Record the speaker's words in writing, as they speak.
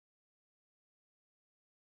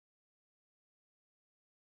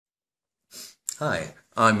Hi,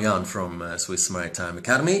 I'm Jan from Swiss Maritime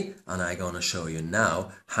Academy, and I'm going to show you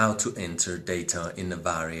now how to enter data in the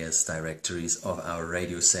various directories of our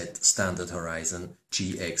radio set Standard Horizon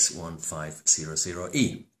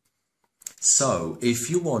GX1500E. So, if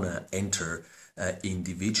you want to enter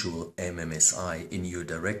individual MMSI in your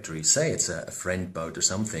directory, say it's a friend boat or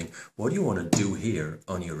something, what you want to do here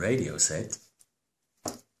on your radio set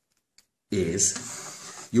is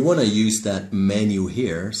you want to use that menu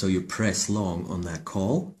here, so you press long on that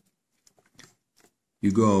call.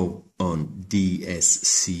 You go on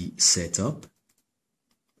DSC setup.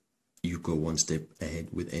 You go one step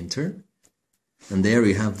ahead with enter. And there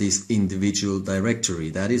you have this individual directory.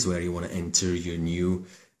 That is where you want to enter your new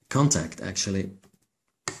contact, actually.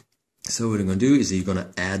 So what you're going to do is you're going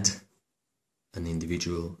to add an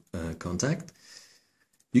individual contact.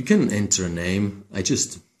 You can enter a name. I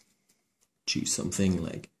just choose something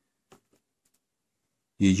like,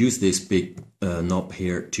 you use this big knob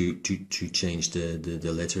here to change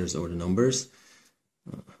the letters or the numbers.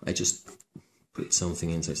 I just put something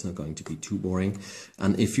in so it's not going to be too boring.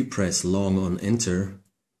 And if you press long on enter,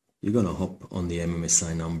 you're going to hop on the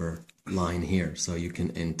MMSI number line here. So you can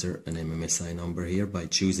enter an MMSI number here by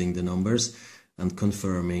choosing the numbers and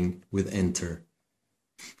confirming with enter.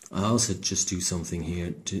 I also just do something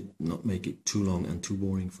here to not make it too long and too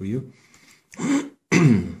boring for you.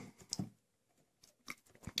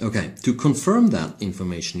 Okay, to confirm that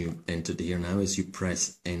information you entered here now is you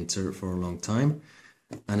press enter for a long time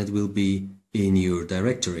and it will be in your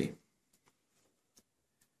directory.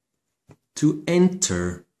 To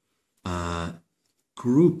enter a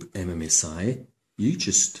group MMSI, you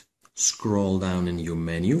just scroll down in your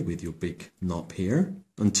menu with your big knob here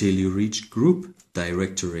until you reach group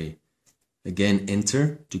directory. Again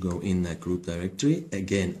enter to go in that group directory,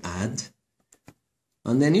 again add,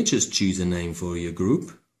 and then you just choose a name for your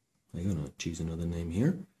group. I'm going to choose another name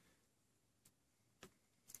here,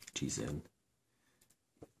 GZ.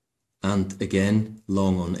 And again,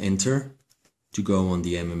 long on enter to go on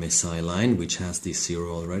the MMSI line, which has this 0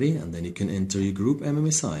 already, and then you can enter your group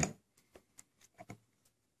MMSI.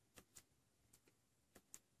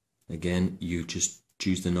 Again, you just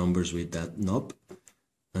choose the numbers with that knob,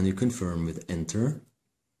 and you confirm with enter.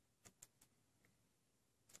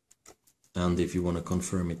 And if you want to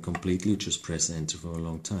confirm it completely, just press enter for a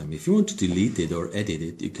long time. If you want to delete it or edit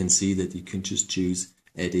it, you can see that you can just choose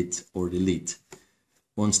edit or delete.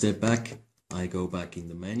 One step back, I go back in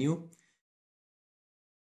the menu.